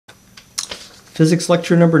Physics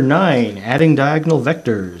lecture number 9, adding diagonal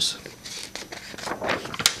vectors.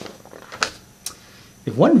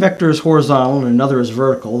 If one vector is horizontal and another is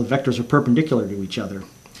vertical, the vectors are perpendicular to each other.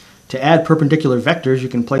 To add perpendicular vectors, you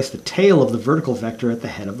can place the tail of the vertical vector at the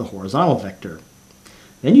head of the horizontal vector.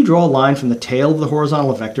 Then you draw a line from the tail of the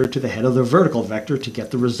horizontal vector to the head of the vertical vector to get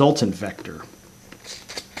the resultant vector.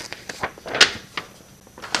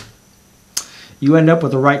 You end up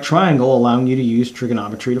with a right triangle, allowing you to use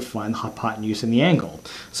trigonometry to find the hypotenuse and the angle.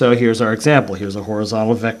 So here's our example. Here's a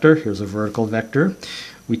horizontal vector. Here's a vertical vector.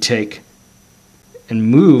 We take and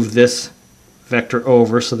move this vector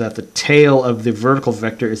over so that the tail of the vertical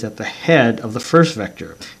vector is at the head of the first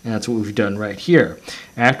vector. And that's what we've done right here.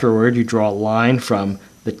 Afterward, you draw a line from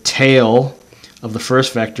the tail of the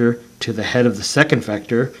first vector to the head of the second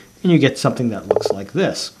vector, and you get something that looks like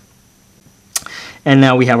this. And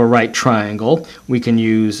now we have a right triangle. We can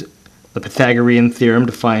use the Pythagorean theorem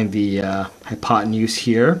to find the hypotenuse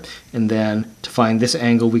here, and then to find this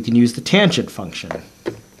angle we can use the tangent function.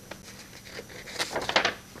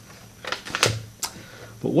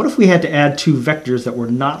 But what if we had to add two vectors that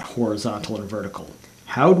were not horizontal and vertical?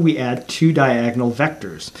 How do we add two diagonal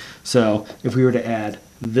vectors? So if we were to add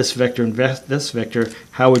this vector and this vector,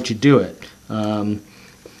 how would you do it?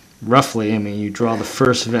 Roughly, I mean, you draw the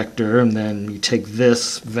first vector, and then you take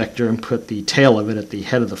this vector and put the tail of it at the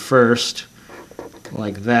head of the first,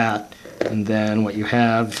 like that. And then what you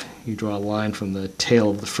have, you draw a line from the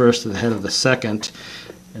tail of the first to the head of the second,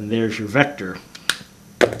 and there's your vector,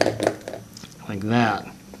 like that.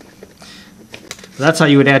 So that's how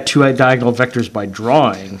you would add two diagonal vectors by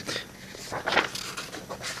drawing.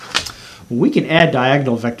 We can add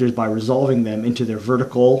diagonal vectors by resolving them into their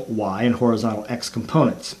vertical y and horizontal x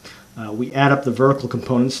components. We add up the vertical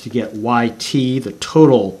components to get yt, the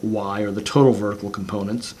total y, or the total vertical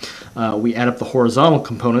components. We add up the horizontal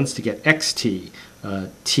components to get xt,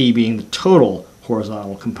 t being the total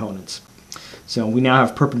horizontal components. So we now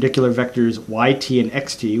have perpendicular vectors yt and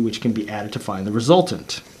xt, which can be added to find the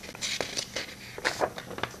resultant.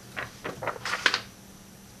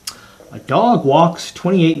 A dog walks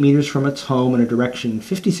 28 meters from its home in a direction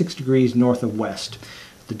 56 degrees north of west.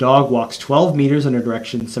 The dog walks 12 meters in a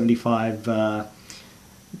direction 75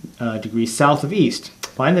 degrees south of east.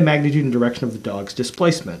 Find the magnitude and direction of the dog's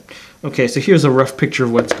displacement. Okay, so here's a rough picture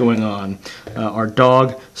of what's going on. Our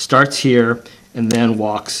dog starts here and then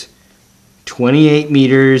walks 28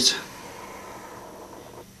 meters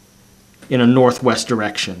in a northwest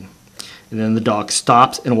direction. And then the dog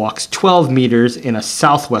stops and walks 12 meters in a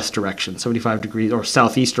southwest direction, 75 degrees, or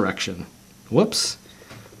southeast direction. Whoops.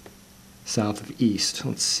 South of east.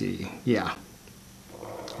 Let's see. Yeah.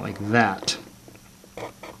 Like that.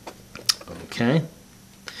 Okay.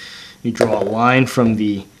 You draw a line from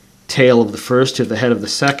the tail of the first to the head of the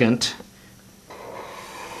second.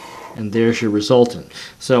 And there's your resultant.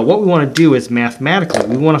 So what we want to do is mathematically,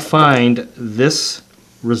 we want to find this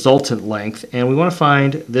resultant length, and we want to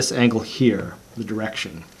find this angle here, the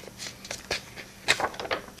direction.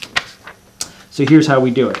 So here's how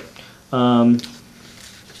we do it.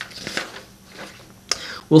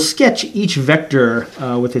 We'll sketch each vector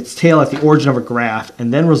with its tail at the origin of a graph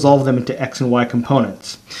and then resolve them into x and y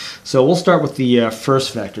components. So we'll start with the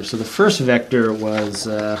first vector. So the first vector was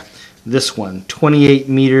this one, 28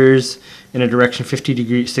 meters in a direction 6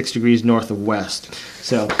 degrees north of west.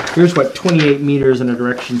 So here's what 28 meters in a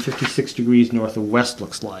direction 56 degrees north of west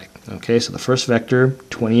looks like. Okay, so the first vector,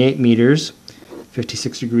 28 meters,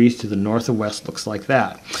 56 degrees to the north of west, looks like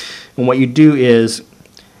that. And what you do is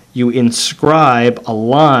you inscribe a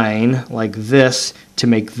line like this to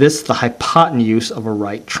make this the hypotenuse of a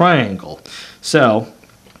right triangle. So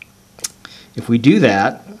if we do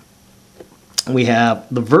that, we have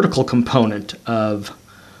the vertical component of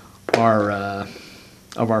our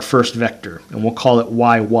first vector, and we'll call it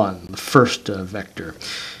y1, the first vector.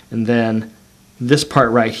 And then this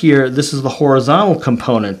part right here, this is the horizontal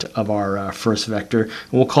component of our first vector,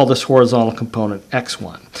 and we'll call this horizontal component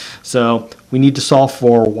x1. So we need to solve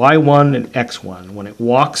for y1 and x1. When it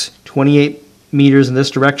walks 28 meters in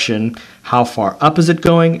this direction, how far up is it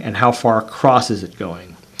going and how far across is it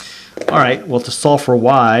going? All right, well, to solve for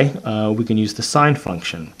y, we can use the sine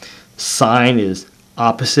function. Sine is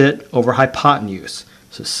opposite over hypotenuse.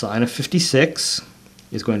 So sine of 56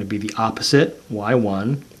 is going to be the opposite,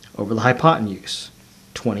 y1, over the hypotenuse,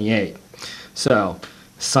 28. So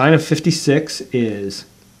sine of 56 is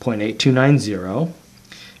 0.8290.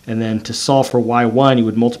 And then to solve for y1, you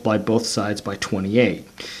would multiply both sides by 28.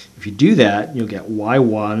 If you do that, you'll get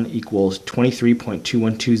y1 equals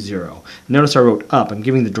 23.2120. Notice I wrote up. I'm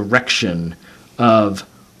giving the direction of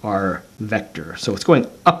our vector. So it's going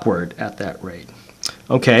upward at that rate.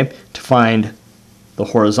 Okay, to find the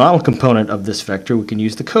horizontal component of this vector, we can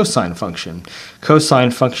use the cosine function. Cosine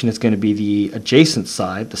function is going to be the adjacent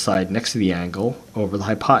side, the side next to the angle, over the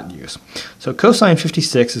hypotenuse. So cosine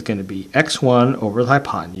 56 is going to be x1 over the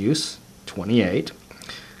hypotenuse, 28.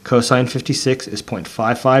 Cosine 56 is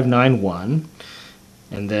 0.5591.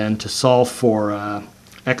 And then to solve for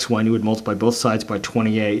x1, you would multiply both sides by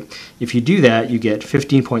 28. If you do that, you get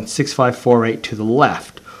 15.6548 to the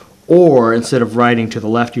left. Or instead of writing to the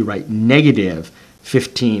left, you write negative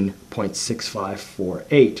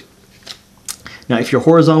 15.6548. Now, if your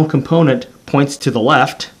horizontal component points to the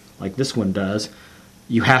left, like this one does,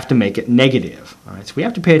 you have to make it negative. All right, so we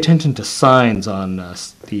have to pay attention to signs on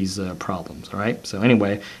these problems. All right, so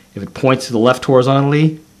anyway, if it points to the left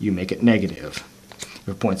horizontally, you make it negative. If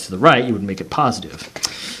it points to the right, you would make it positive.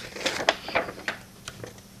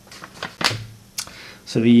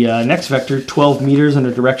 So the next vector, 12 meters in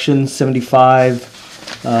a direction 75.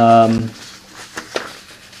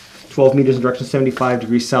 12 meters in direction 75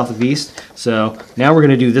 degrees south of east. So now we're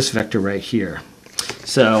going to do this vector right here.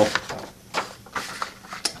 So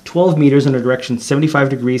 12 meters in a direction 75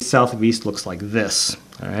 degrees south of east looks like this.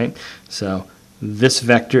 All right. So this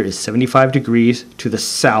vector is 75 degrees to the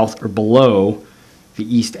south or below the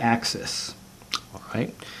east axis. All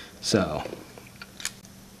right. So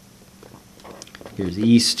here's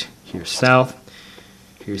east, here's south.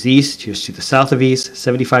 Here's east, here's to the south of east,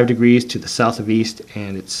 75 degrees to the south of east,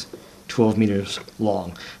 and it's 12 meters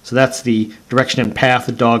long. So that's the direction and path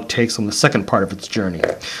the dog takes on the second part of its journey.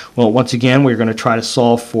 Well, once again, we're going to try to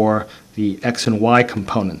solve for the x and y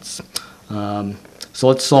components. So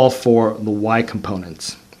let's solve for the y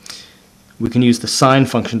components. We can use the sine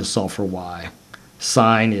function to solve for y.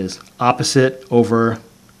 Sine is opposite over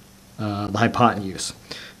the hypotenuse.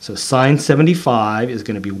 So sine 75 is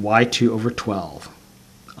going to be y2 over 12.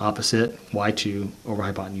 Opposite y2 over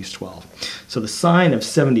hypotenuse 12. So the sine of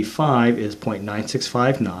 75 is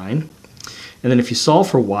 0.9659. And then if you solve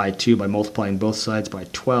for y2 by multiplying both sides by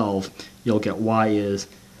 12, you'll get y is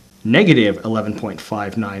negative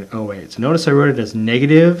 11.5908. So notice I wrote it as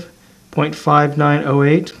negative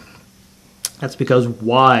 0.5908. That's because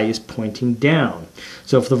y is pointing down.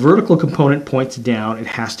 So if the vertical component points down, it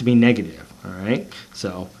has to be negative. All right?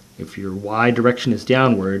 So if your y direction is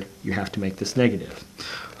downward, you have to make this negative.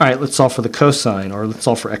 All right, let's solve for the cosine, or let's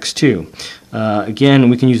solve for x2. Again,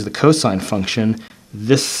 we can use the cosine function.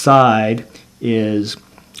 This side is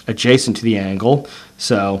adjacent to the angle,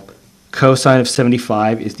 so cosine of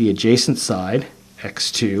 75 is the adjacent side,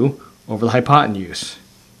 x2, over the hypotenuse,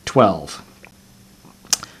 12.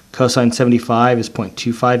 Cosine 75 is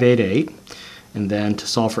 0.2588. And then to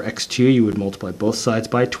solve for x2, you would multiply both sides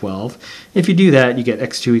by 12. If you do that, you get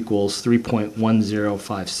x2 equals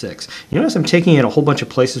 3.1056. You notice I'm taking it a whole bunch of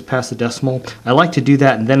places past the decimal. I like to do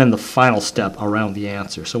that, and then in the final step, I'll round the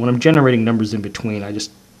answer. So when I'm generating numbers in between, I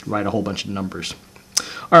just write a whole bunch of numbers.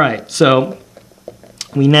 All right, so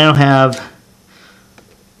we now have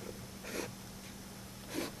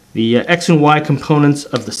the x and y components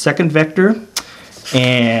of the second vector,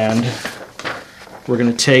 and we're going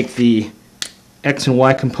to take the x and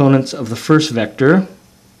y components of the first vector.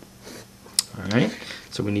 All right,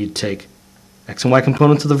 so we need to take x and y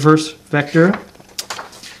components of the first vector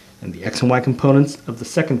and the x and y components of the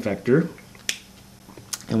second vector.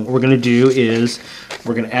 And what we're going to do is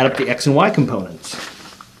we're going to add up the x and y components.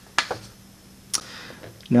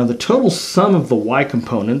 Now the total sum of the y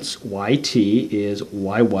components, yt, is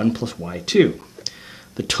y1 plus y2.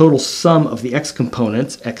 The total sum of the x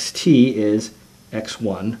components, xt, is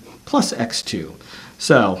x1 plus x2.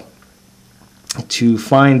 So to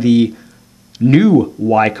find the new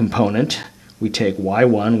y component, we take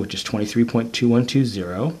y1, which is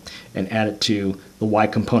 23.2120, and add it to the y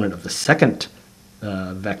component of the second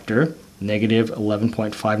vector, negative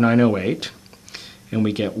 11.5908, and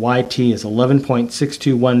we get yt is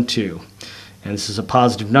 11.6212. And this is a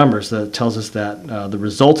positive number, so that tells us that the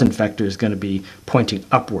resultant vector is going to be pointing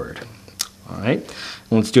upward. All right,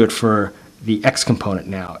 and let's do it for the x component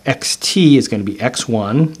now. Xt is going to be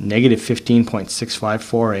x1, negative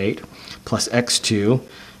 15.6548, plus x2,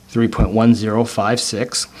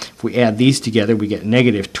 3.1056. If we add these together, we get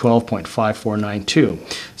negative 12.5492.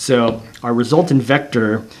 So our resultant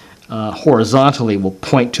vector horizontally will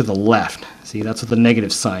point to the left. See, that's what the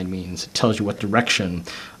negative sign means. It tells you what direction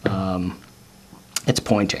it's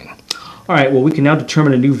pointing. All right, well, we can now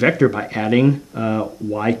determine a new vector by adding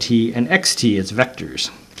yt and xt as vectors.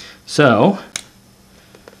 So,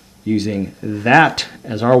 using that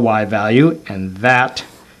as our y value and that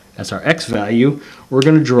as our x value, we're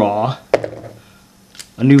going to draw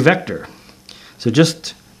a new vector. So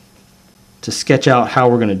just to sketch out how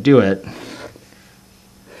we're going to do it,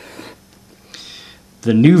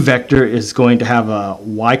 the new vector is going to have a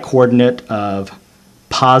y-coordinate of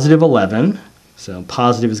positive 11. So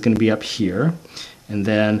positive is going to be up here. And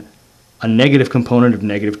then a negative component of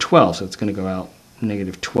negative 12. So it's going to go out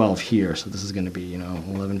negative 12 here. So this is going to be,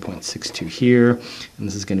 11.62 here. And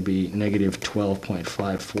this is going to be negative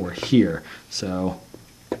 12.54 here. So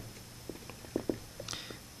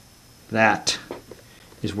that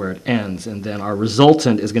is where it ends. And then our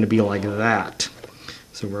resultant is going to be like that.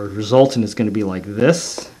 So our resultant is going to be like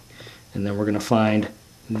this, and then we're going to find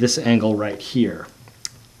this angle right here.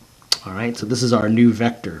 All right, so this is our new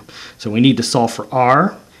vector. So we need to solve for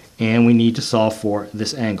r, and we need to solve for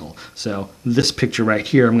this angle. So this picture right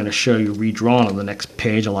here, I'm going to show you redrawn on the next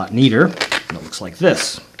page a lot neater, and it looks like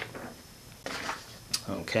this.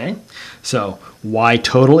 Okay, so y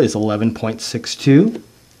total is 11.62.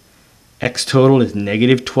 X total is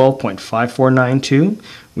negative 12.5492.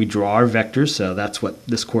 We draw our vectors, so that's what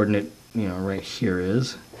this coordinate, right here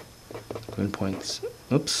is. Oops.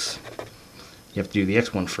 You have to do the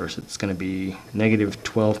x one first. It's going to be negative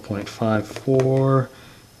 12.54,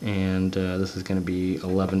 and this is going to be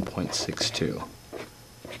 11.62.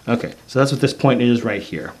 Okay, so that's what this point is right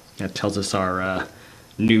here. That tells us our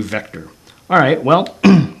new vector. All right, well,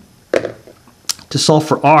 to solve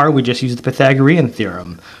for r, we just use the Pythagorean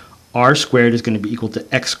theorem. R squared is going to be equal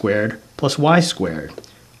to x squared plus y squared.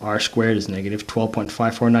 R squared is negative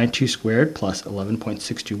 12.5492 squared plus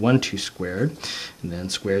 11.6212 squared. And then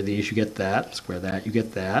square these, you get that. Square that, you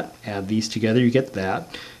get that. Add these together, you get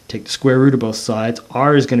that. Take the square root of both sides.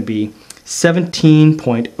 R is going to be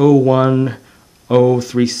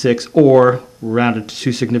 17.01036, or rounded to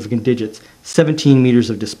two significant digits, 17 meters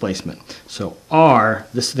of displacement. So R,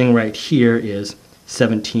 this thing right here, is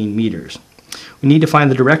 17 meters. We need to find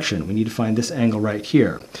the direction. We need to find this angle right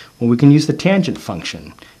here. Well, we can use the tangent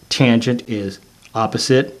function. Tangent is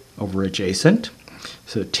opposite over adjacent.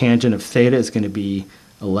 So tangent of theta is going to be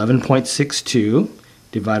 11.62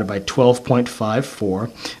 divided by 12.54.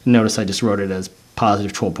 Notice I just wrote it as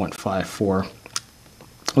positive 12.54.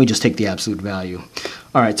 We just take the absolute value.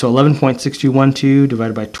 All right, so 11.6212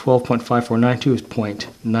 divided by 12.5492 is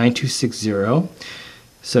 0.9260.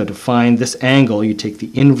 So to find this angle, you take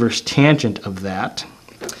the inverse tangent of that.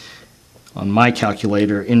 On my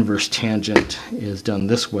calculator, inverse tangent is done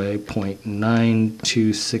this way,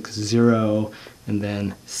 0.9260, and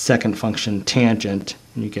then second function tangent,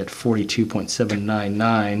 and you get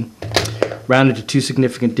 42.799. Rounded to two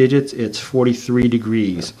significant digits, it's 43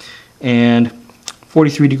 degrees. And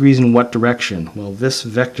 43 degrees in what direction? Well, this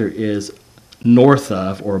vector is north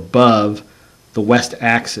of or above the west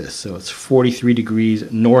axis, so it's 43 degrees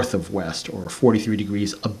north of west, or 43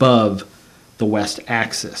 degrees above the west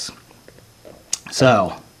axis.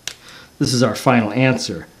 So this is our final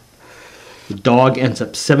answer. The dog ends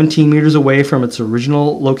up 17 meters away from its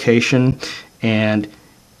original location, and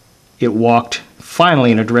it walked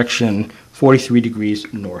finally in a direction 43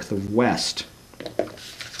 degrees north of west.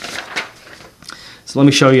 So let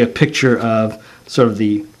me show you a picture of sort of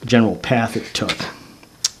the general path it took.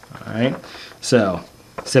 All right. So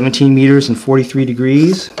 17 meters and 43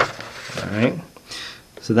 degrees. All right.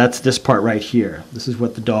 So that's this part right here. This is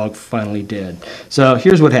what the dog finally did. So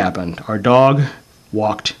here's what happened. Our dog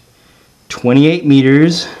walked 28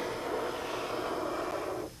 meters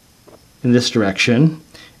in this direction.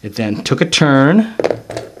 It then took a turn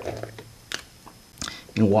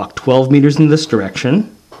and walked 12 meters in this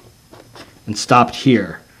direction and stopped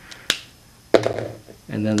here.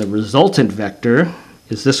 And then the resultant vector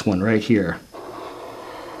is this one right here.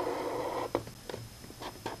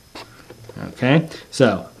 Okay,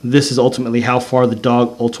 so this is ultimately how far the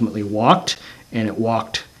dog ultimately walked, and it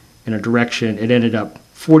walked in a direction, it ended up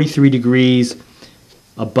 43 degrees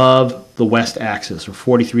above the west axis, or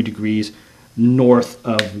 43 degrees north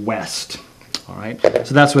of west. All right,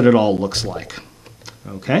 so that's what it all looks like.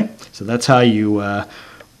 Okay, so that's how you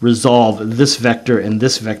resolve this vector and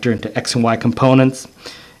this vector into x and y components.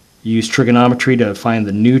 Use trigonometry to find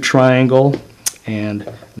the new triangle, and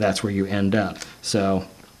that's where you end up. So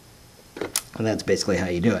that's basically how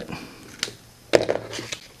you do it.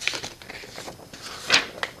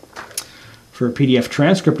 For a PDF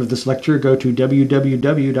transcript of this lecture, go to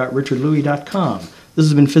www.richardlouis.com. This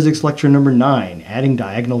has been Physics Lecture number 9, Adding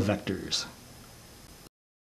Diagonal Vectors.